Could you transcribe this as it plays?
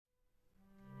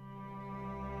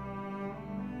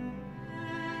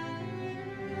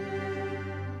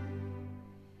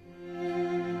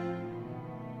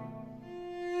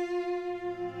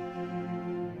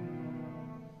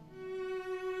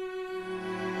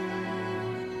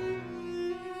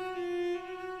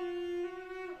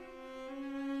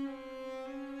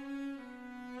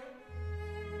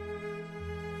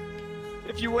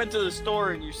if you went to the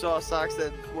store and you saw socks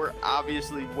that were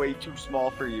obviously way too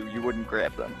small for you, you wouldn't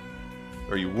grab them.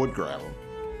 Or you would grab them.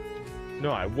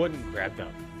 No, I wouldn't grab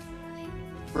them.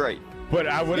 Right. But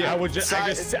I would. Yeah. I would just. I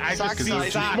just see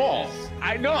socks. Small.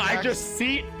 I know. I just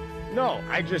see. No,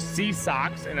 I just see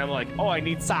socks, and I'm like, oh, I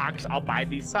need socks. I'll buy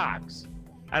these socks.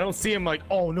 I don't see them like,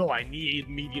 oh no, I need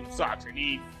medium socks. I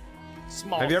need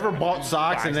small. Have you ever bought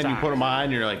socks and then you put them on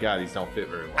and you're like, God, these don't fit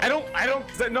very well? I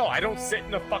don't sit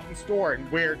in a fucking store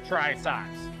and try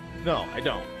socks. No, I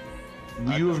don't.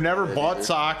 You've never bought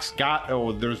socks,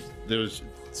 there's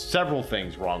several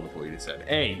things wrong with what you just said.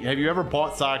 A, have you ever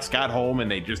bought socks, got home, and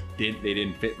they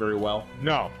didn't fit very well?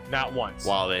 No, not once.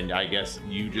 Well, then I guess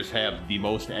you just have the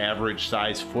most average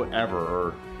size foot ever.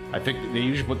 Or I think they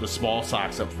usually put the small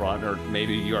socks up front, or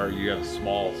maybe you have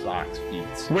small socks feet.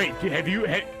 Wait, have you?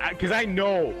 Because I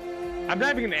know, I'm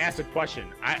not even gonna ask the question.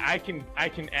 I can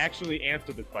actually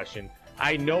answer the question.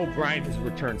 I know Brian has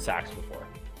returned socks before.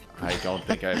 I don't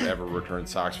think I've ever returned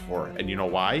socks before, and you know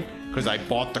why? Because I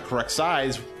bought the correct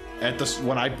size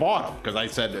when I bought them. Because I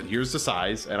said, here's the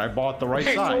size, and I bought the right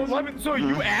size. So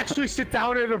you actually sit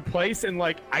down at a place and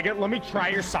like, let me try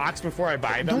your socks before I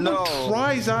buy them. No one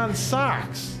tries on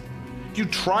socks. You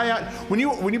try out when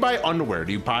you buy underwear.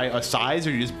 Do you buy a size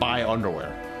or you just buy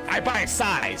underwear? I buy a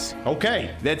size.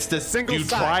 Okay, that's the single. Do you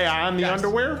try on the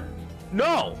underwear?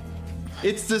 No.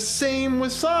 It's the same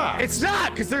with socks. It's not,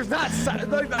 because there's not.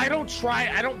 I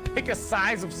don't pick a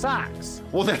size of socks.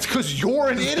 Well, that's because you're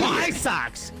an idiot. Buy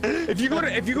socks. If you go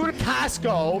to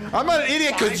Costco. I'm not an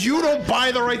idiot because you don't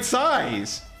buy the right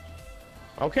size.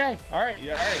 Okay, all right,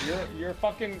 you're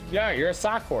fucking you're a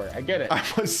sock whore. I get it.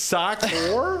 I'm a sock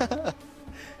whore.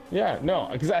 Yeah, no,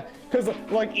 because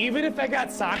like even if I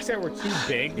got socks that were too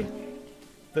big,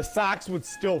 the socks would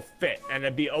still fit and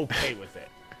I'd be okay with it.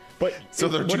 But so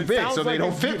they're too big, so they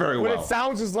don't fit very well. What it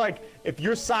sounds is like if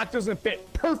your sock doesn't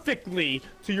fit perfectly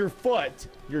to your foot,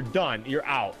 you're done. You're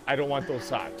out. I don't want those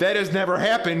socks. That has never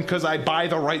happened because I buy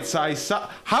the right size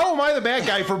sock. How am I the bad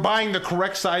guy for buying the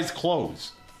correct size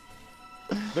clothes?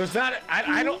 There's not.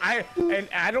 I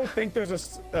don't think there's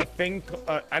a thing.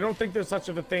 I don't think there's such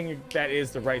of a thing that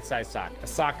is the right size sock. A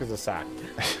sock is a sock.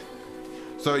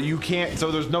 So you can't.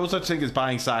 So there's no such thing as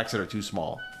buying socks that are too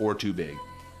small or too big.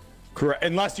 Correct.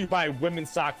 Unless you buy women's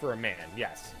sock for a man.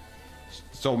 Yes.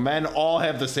 So men all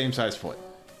have the same size foot.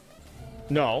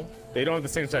 No, they don't have the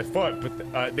same size foot,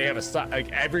 but they have a sock. Like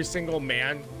every single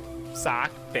man sock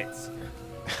fits.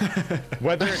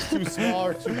 Whether it's too small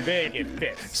or too big, it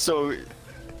fits. So,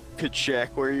 could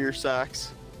Shaq wear your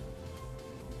socks?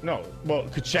 No. Well,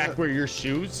 could Shaq wear your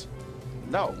shoes?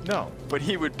 No. No. But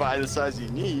he would buy the size he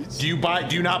needs. Do you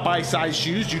not buy size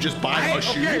shoes? You just buy a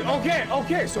shoe?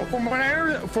 Okay. So from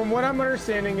what I'm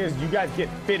understanding is you guys get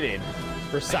fitted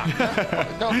for socks.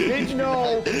 No, did you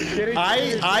know?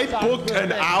 I booked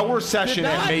an hour session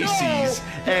at Macy's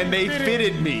and they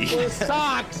fitted me. Well,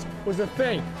 socks was a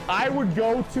thing. I would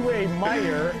go to a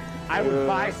Meijer, I would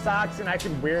buy socks and I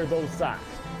could wear those socks.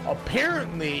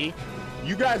 Apparently,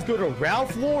 you guys go to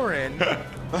Ralph Lauren,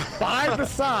 buy the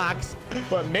socks,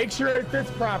 but make sure it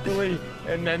fits properly,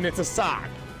 and then it's a sock.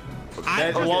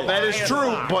 That is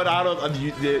true, but out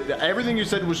of everything you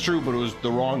said was true, but it was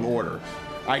the wrong order.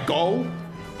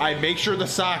 I make sure the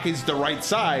sock is the right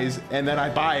size, and then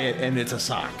I buy it, and it's a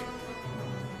sock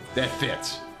that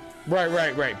fits.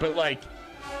 Right. But like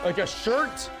a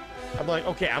shirt, I'm like,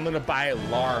 okay, I'm gonna buy a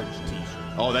large t-shirt.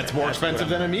 Oh, that's more expensive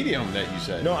than a medium that you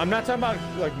said. No, I'm not talking about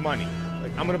like money.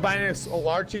 Like I'm gonna buy a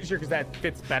large t-shirt because that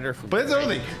fits better for me. But that's the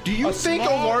other thing. Do you think a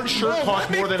large shirt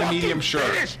costs more than a medium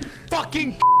shirt?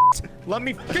 Let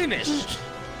me finish.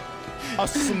 A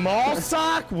small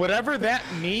sock, whatever that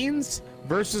means,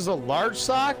 versus a large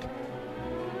sock,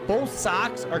 both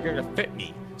socks are gonna fit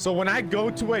me. So when I go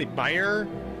to a Meijer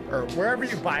or wherever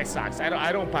you buy socks,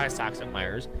 I don't buy socks at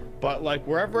Meijers, but like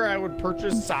wherever I would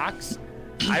purchase socks,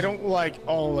 I don't like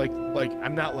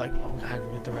I'm not like, oh god,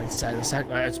 I get the right size of sock.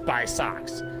 I just buy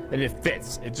socks and it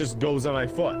fits. It just goes on my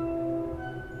foot.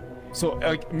 So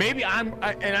like maybe I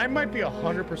might be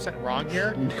 100% wrong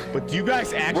here, but do you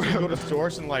guys actually go to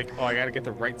stores and like, oh, I gotta get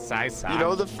the right size sock? You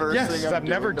know the first thing I've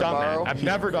never done that. I've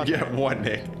never done that. Yeah, one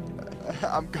day.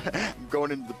 I'm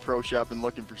going into the pro shop and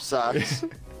looking for socks.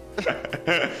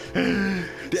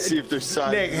 See if there's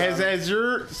socks. Nick, has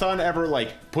your son ever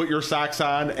like put your socks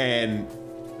on and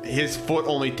his foot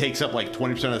only takes up like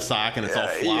 20% of the sock and it's all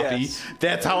floppy? Yes.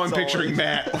 That's how I'm picturing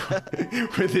Matt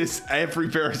with his every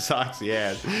pair of socks he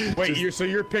has. Wait, so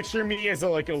you're picturing me as a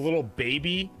little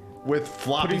baby with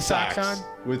floppy socks on?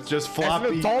 With just floppy.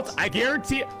 As an adult, I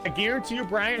guarantee you,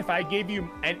 Brian, if I gave you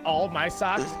all my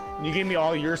socks and you gave me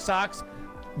all your socks,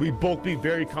 we'd both be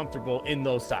very comfortable in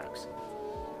those socks.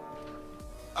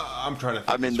 I'm trying to think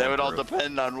I mean, this that one would all through.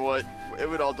 depend on what. It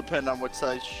would all depend on what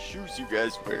size shoes you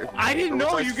guys wear. I didn't Or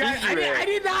what know size you guys. feet you I had.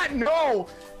 did not know.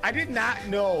 I did not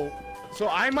know. So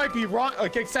I might be wrong.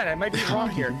 Like I said, I might be wrong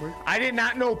here. I did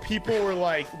not know people were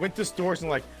like went to stores and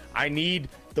like, I need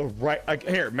the right. Like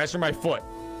here, measure my foot.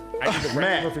 I need the right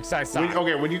Matt, perfect size sock.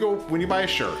 when you buy a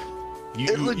shirt,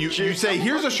 you say,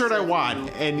 here's a shirt I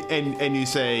want, and you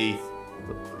say,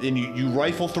 and you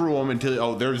rifle through them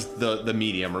until there's the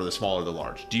medium or the small or the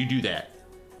large. Do you do that?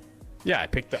 Yeah, I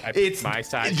picked It's my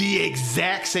size. the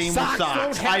exact same Socks with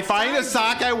don't socks. have I find a sizes.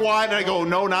 sock I want, and I go,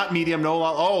 no, not medium,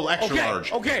 no, extra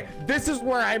large. Okay, this is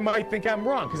where I might think I'm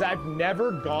wrong because I've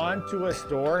never gone to a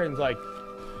store and like,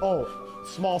 oh,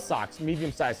 small socks,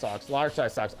 medium size socks, large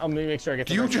size socks. I'm gonna make sure I get.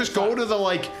 Do you just go to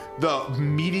the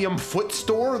medium foot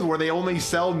store where they only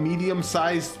sell medium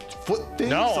sized foot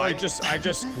things? No, Like, I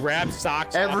just grab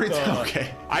socks.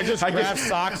 Okay. I just grab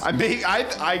socks.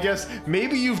 I guess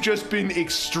maybe you've just been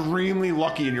extremely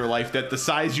lucky in your life that the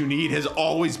size you need has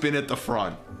always been at the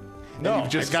front. No, you've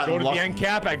just I gotten go to lucky. the end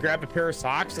cap. I grab a pair of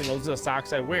socks, and those are the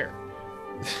socks I wear.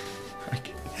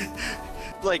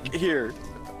 Like here,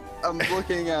 I'm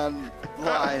looking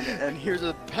online, and here's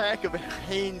a pack of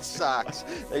Hanes socks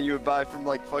that you would buy from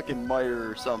like fucking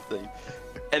Meijer or something,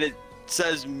 and it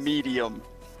says medium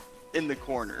in the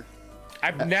corner.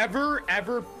 I've never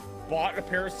ever bought a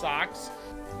pair of socks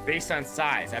based on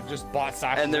size. I've just bought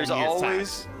socks. And there's when I needed always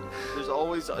socks.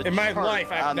 a In my chart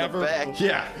life, I've on never- the back.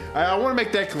 Yeah, I want to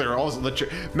make that clear. Also,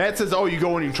 Matt says, "Oh, you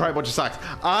go and you try a bunch of socks."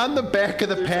 On the back of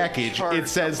the There's a package, chart. it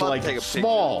says I'm about like to take a picture of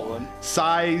small one.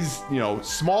 size,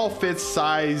 small fits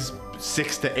size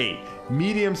 6 to 8,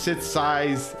 medium fits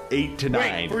size 8 to 9.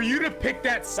 Wait, for you to pick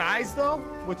that size though,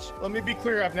 which let me be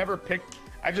clear, I've never picked.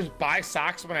 I just buy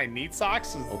socks when I need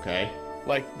socks. Okay.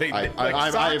 Like I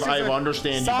socks is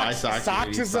understand you buy socks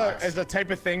when you need socks. is a type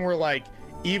of thing where like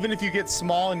even if you get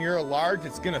small and you're a large,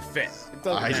 it's gonna fit. It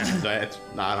doesn't matter. That's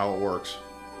not how it works.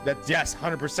 Yes,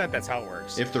 100%. That's how it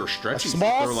works. If they're stretchy, A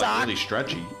small if they're like sock- really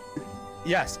stretchy.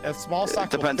 Yes, a small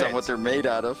sock It depends will on fit. what they're made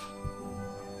out of.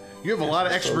 You have a lot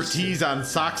of expertise on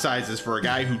sock sizes for a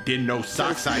guy who didn't know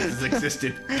sock sizes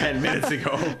existed 10 minutes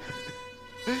ago.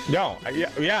 No,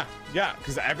 yeah,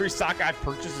 because every sock I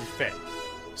purchase is fit.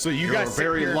 So you You're guys a sit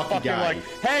very here lucky fucking guy.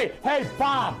 like, hey,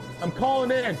 Bob, I'm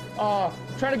calling in,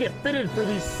 trying to get fitted for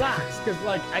these socks, because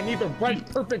like I need the right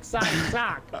perfect size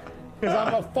sock. Because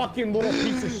I'm a fucking little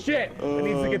piece of shit that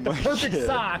needs to get the perfect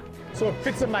sock so it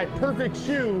fits in my perfect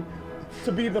shoe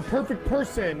to be the perfect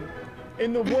person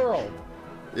in the world.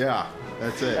 Yeah,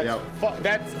 that's it. That's, Yep.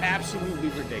 that's absolutely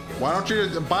ridiculous. Why don't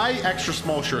you buy extra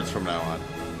small shirts from now on?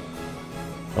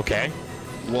 Okay.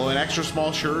 Will an extra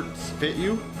small shirt fit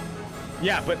you?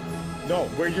 Yeah, but no,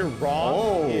 where you're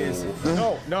wrong is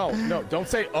no, don't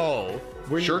say oh.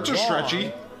 Where Shirts you're are wrong-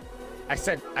 stretchy. I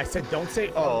said don't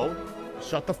say oh.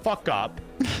 Shut the fuck up.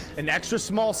 An extra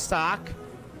small sock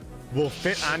will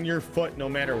fit on your foot no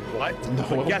matter what. No,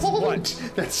 but it guess won't.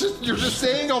 what? That's just you're just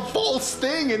saying a false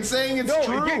thing and saying it's No,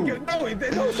 true. no,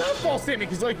 it's not a false statement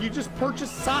because like you just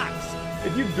purchase socks.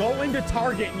 If you go into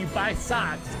Target and you buy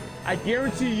socks, I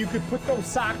guarantee you could put those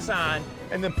socks on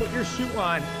and then put your shoe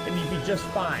on and you'd be just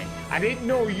fine. I didn't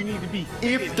know you need to be.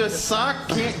 If the sock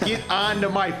can't get onto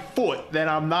my foot, then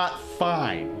I'm not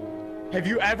fine. Have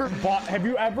you ever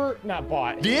not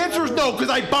bought? The answer is no, because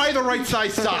I buy the right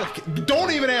size sock.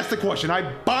 Don't even ask the question.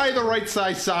 I buy the right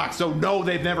size sock, so no,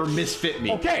 they've never misfit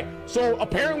me. Okay, so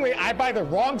apparently I buy the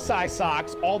wrong size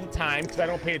socks all the time because I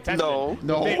don't pay attention. No.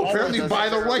 No, They apparently you always- buy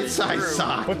the right That's size true.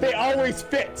 sock. But they always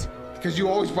fit. Because you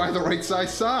always buy the right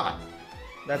size sock.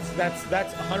 That's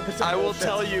 100%. I will bullshit.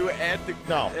 tell you at the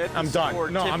No, at the I'm done. store,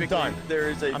 No, I'm typically, done. There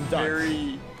is a I'm done.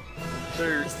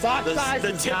 very Sock size the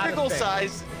is not a typical thing.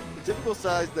 size. The typical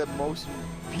size that most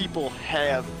people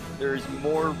have. There's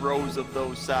more rows of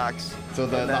those socks. So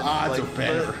the And then, odds like, are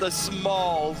better. The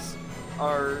smalls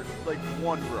are like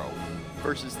 1 row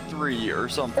versus 3 or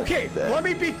something. Okay, like that. let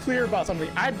me be clear about something.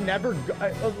 I've never.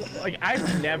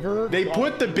 They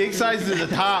put the big sizes at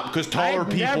the top because taller I've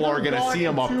people never are going to gone see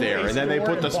them up into there. a And then they store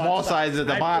put the and bought small socks. sizes at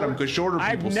the bottom because shorter people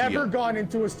I've see never them. gone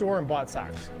into a store and bought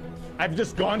socks. I've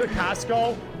just gone to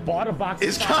Costco, bought a box.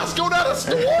 Is of socks. Costco not a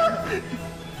store?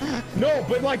 No,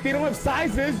 but like they don't have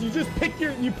sizes. You just pick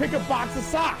a box of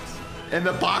socks. And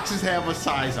the boxes have a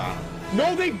size on them.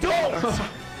 No, they don't.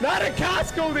 Not at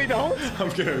Costco, they don't. I'm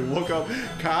going to look up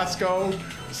Costco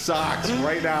socks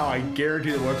right now. I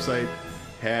guarantee the website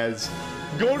has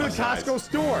Go to a the size. Costco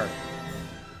store.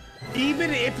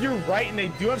 Even if you're right and they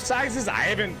do have sizes, I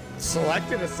haven't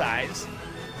selected a size.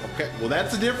 Okay, well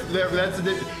that's a different. That's a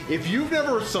different. If you've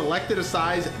never selected a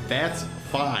size, that's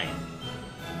fine.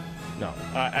 No.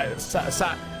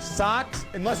 Socks,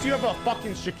 unless you have a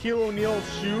fucking Shaquille O'Neal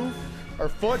shoe or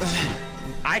foot,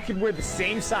 I could wear the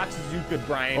same socks as you could,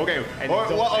 Brian. Okay.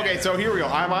 Well, okay. So here we go.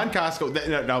 I'm on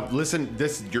Costco. Now listen.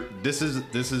 This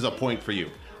is a point for you.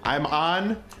 I'm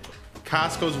on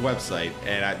Costco's website,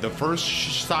 and the first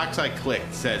socks I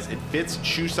clicked says it fits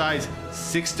shoe size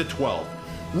 6 to 12,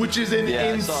 which is an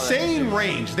insane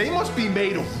range. They must be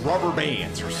made of rubber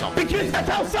bands or something. Because that's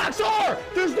how socks are.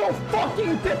 There's no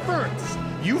fucking difference.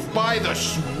 You buy the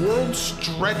world's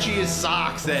stretchiest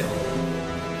socks that.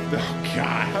 Oh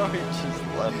God. Oh, he just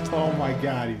left. Oh my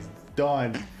God. He's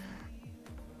done.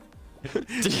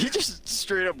 Did he just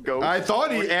straight up go? I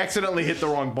thought he accidentally hit the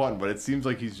wrong button, but it seems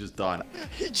like he's just done.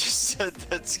 He just said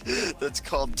that's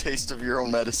called taste of your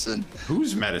own medicine.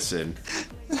 Whose medicine?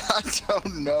 I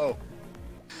don't know.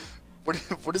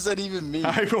 What does that even mean?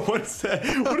 What does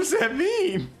that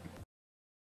mean?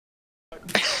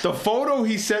 The photo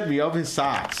he sent me of his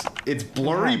socks, it's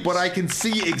blurry, but I can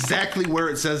see exactly where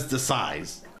it says the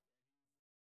size.